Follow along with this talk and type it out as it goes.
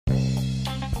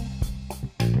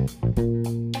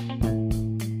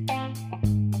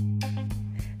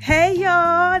Hey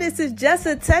y'all, this is just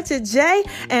a touch of J,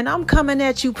 and I'm coming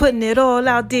at you putting it all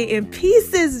out there in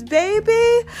pieces,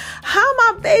 baby. How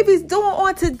my babies doing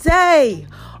on today?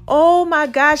 Oh my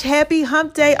gosh, happy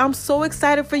hump day. I'm so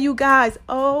excited for you guys.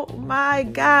 Oh my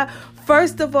God.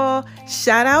 First of all,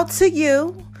 shout out to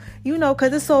you. You know,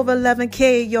 because it's over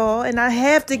 11K, y'all. And I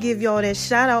have to give y'all that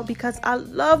shout out because I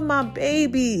love my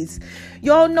babies.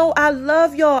 Y'all know I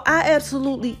love y'all. I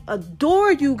absolutely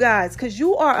adore you guys because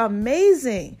you are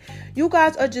amazing. You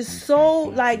guys are just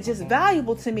so, just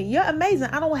valuable to me. You're amazing.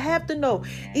 I don't have to know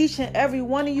each and every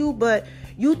one of you, but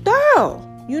you thorough.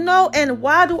 You know, and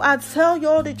why do I tell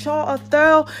y'all that y'all are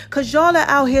thorough? Because y'all are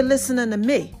out here listening to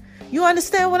me. You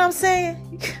understand what I'm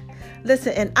saying?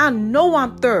 Listen, and I know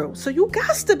I'm thorough, so you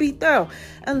got to be thorough.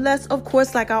 Unless, of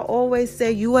course, like I always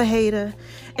say, you a hater.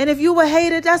 And if you a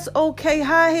hater, that's okay.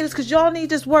 Hi, haters, because y'all need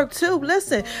this work too.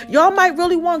 Listen, y'all might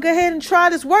really want to go ahead and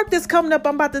try this work that's coming up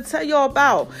I'm about to tell y'all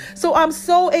about. So I'm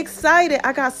so excited.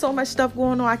 I got so much stuff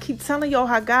going on. I keep telling y'all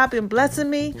how God been blessing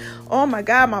me. Oh, my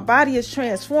God, my body is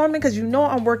transforming because you know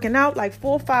I'm working out like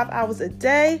 4 or 5 hours a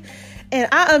day. And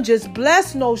I am just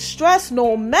blessed, no stress,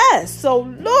 no mess. So,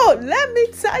 Lord, let me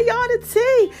tell y'all the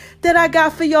tea that I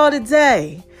got for y'all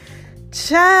today.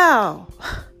 Ciao.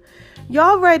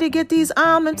 Y'all ready to get these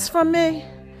omelets from me?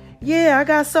 Yeah, I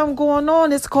got something going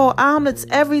on. It's called Omelets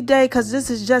Every Day because this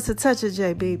is just a touch of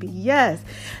J, baby. Yes.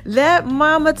 Let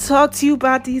mama talk to you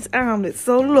about these omelets.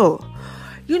 So, look.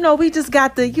 You know, we just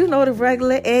got the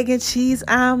regular egg and cheese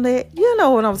omelet. You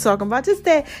know what I'm talking about. Just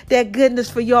that goodness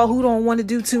for y'all who don't want to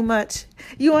do too much.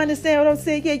 You understand what I'm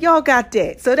saying? Yeah, y'all got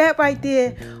that. So that right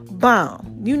there,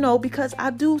 bomb. You know, because I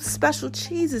do special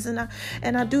cheeses and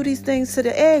I do these things to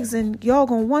the eggs and y'all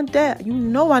gonna want that. You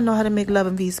know I know how to make Love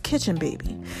and V's kitchen,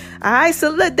 baby. All right, so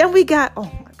look, then we got, oh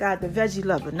my God, the veggie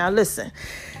lover. Now listen.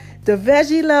 The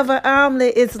veggie lover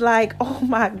omelet is like, oh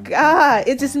my God,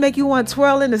 it just make you want to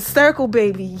twirl in a circle,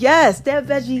 baby. Yes, that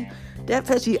veggie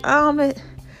omelet.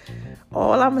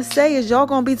 All I'm going to say is y'all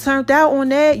going to be turned out on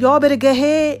that. Y'all better go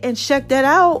ahead and check that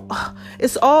out.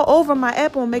 It's all over my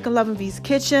app on Making Love and V's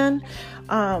Kitchen.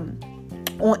 On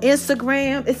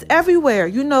Instagram. It's everywhere.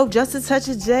 You know, Just a Touch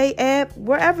of J app,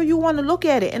 wherever you want to look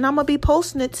at it. And I'm going to be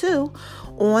posting it too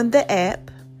on the app.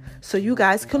 So you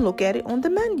guys can look at it on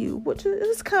the menu, which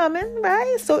is coming,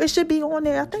 right? So it should be on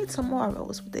there. I think tomorrow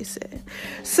is what they said.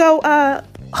 So,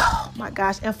 oh my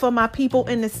gosh. And for my people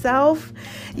in the South,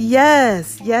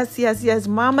 yes.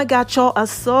 Mama got y'all a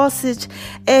sausage,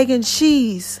 egg, and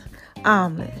cheese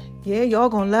omelet. Yeah, y'all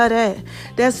gonna love that.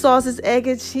 That sausage, egg,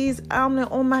 and cheese omelet.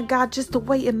 Oh my God, just the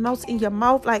way it melts in your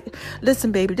mouth. Like,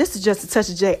 listen, baby, this is just a touch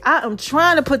of J. I am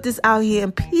trying to put this out here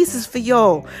in pieces for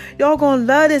y'all. Y'all gonna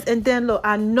love this. And then look,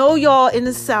 I know y'all in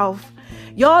the South.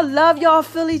 Y'all love y'all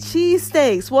Philly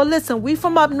cheesesteaks. Well, listen, we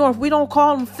from up north. We don't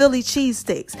call them Philly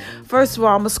cheesesteaks. First of all,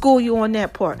 I'm going to school you on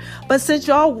that part. But since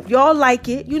y'all like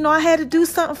it, you know, I had to do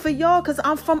something for y'all because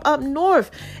I'm from up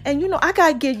north. And, you know, I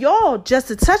got to get y'all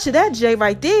just a touch of that J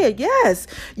right there. Yes.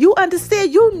 You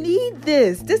understand? You need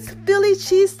this. This Philly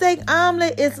cheesesteak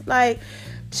omelet is like,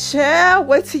 child,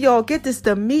 wait till y'all get this.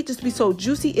 The meat just be so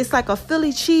juicy. It's like a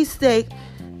Philly cheesesteak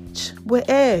with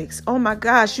eggs. Oh my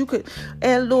gosh, you could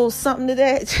add a little something to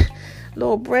that,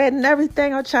 little bread and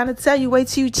everything. I'm trying to tell you, wait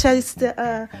till you chase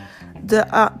the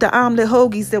omelet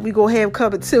hoagies that we gonna have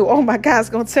covered too. Oh my God, it's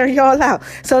gonna turn y'all out.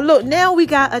 So look, now we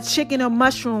got a chicken and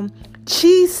mushroom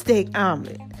cheesesteak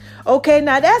omelet. Okay,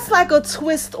 now that's like a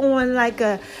twist on like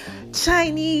a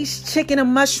Chinese chicken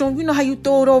and mushroom. You know how you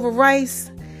throw it over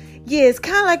rice? Yeah, it's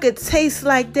kind of like a taste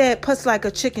like that, plus like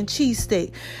a chicken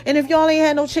cheesesteak. And if y'all ain't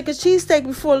had no chicken cheesesteak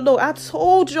before, look, I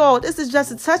told y'all, this is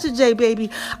just a touch of J, baby.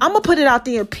 I'm going to put it out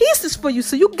there in pieces for you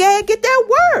so you can get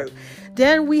that word.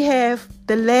 Then we have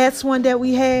the last one that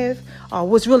we have.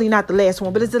 Oh, it's really not the last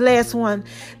one, but it's the last one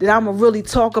that I'm going to really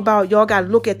talk about. Y'all got to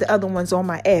look at the other ones on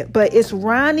my app. But it's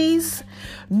Ronnie's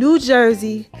New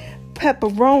Jersey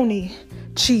pepperoni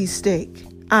cheesesteak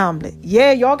omelet.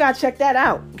 Yeah, y'all gotta check that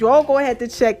out. Y'all go ahead to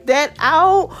check that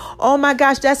out. Oh my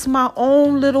gosh, that's my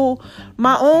own little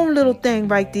thing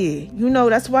right there. You know,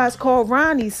 that's why it's called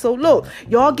Ronnie's. So look,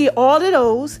 y'all get all of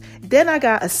those. Then I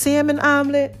got a salmon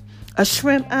omelet, a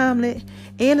shrimp omelet,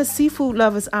 and a seafood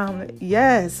lovers omelet.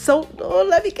 Yes. So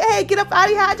let me go ahead, get up out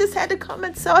of here. I just had to come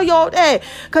and tell y'all that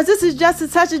because this is just a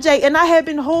touch of J, and I have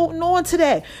been holding on to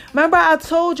that. Remember, I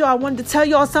told y'all I wanted to tell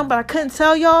y'all something, but I couldn't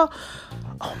tell y'all.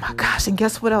 Oh my gosh, and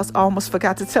guess what else? I almost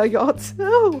forgot to tell y'all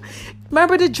too.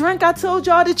 Remember the drink I told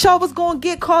y'all that y'all was going to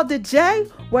get called TheJ?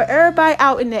 Where everybody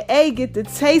out in the A get to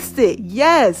taste it.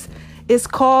 Yes, It's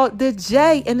called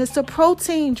TheJ, and it's a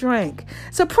protein drink.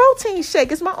 It's a protein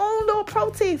shake. It's my own little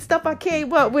protein stuff I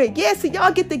came up with. Yeah, so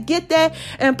y'all get to get that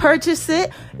and purchase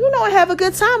it. And have a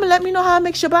good time and let me know how it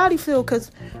makes your body feel, because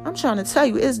I'm trying to tell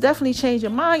you, it's definitely changed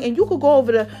your mind. And you could go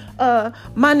over to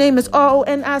my name is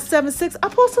RONI76. I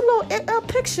post a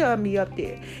picture of me up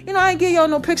there. I ain't give y'all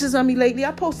no pictures of me lately.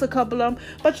 I post a couple of them,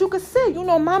 but you can see,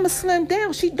 Mama slimmed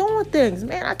down. She doing things,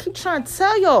 man. I keep trying to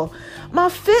tell y'all, my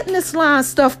fitness line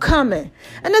stuff coming.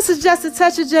 And this is just a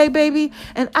touch of J, baby.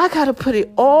 And I got to put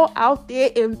it all out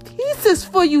there in pieces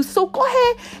for you. So go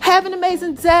ahead, have an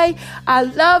amazing day. I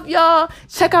love y'all.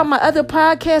 Check out my other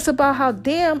podcast about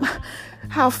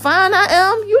how fine I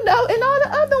am, and all the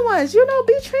other ones.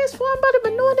 Be transformed by the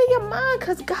renewing of your mind,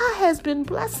 because God has been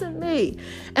blessing me.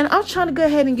 And I'm trying to go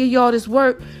ahead and give y'all this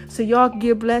work so y'all can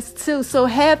get blessed too. So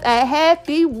have a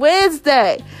happy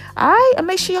Wednesday. All right? And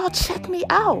make sure y'all check me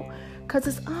out, because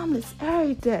it's omelets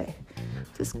every day.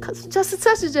 Just a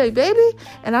touch of J, baby.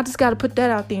 And I just got to put that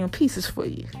out there in pieces for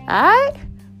you. All right?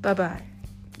 Bye-bye.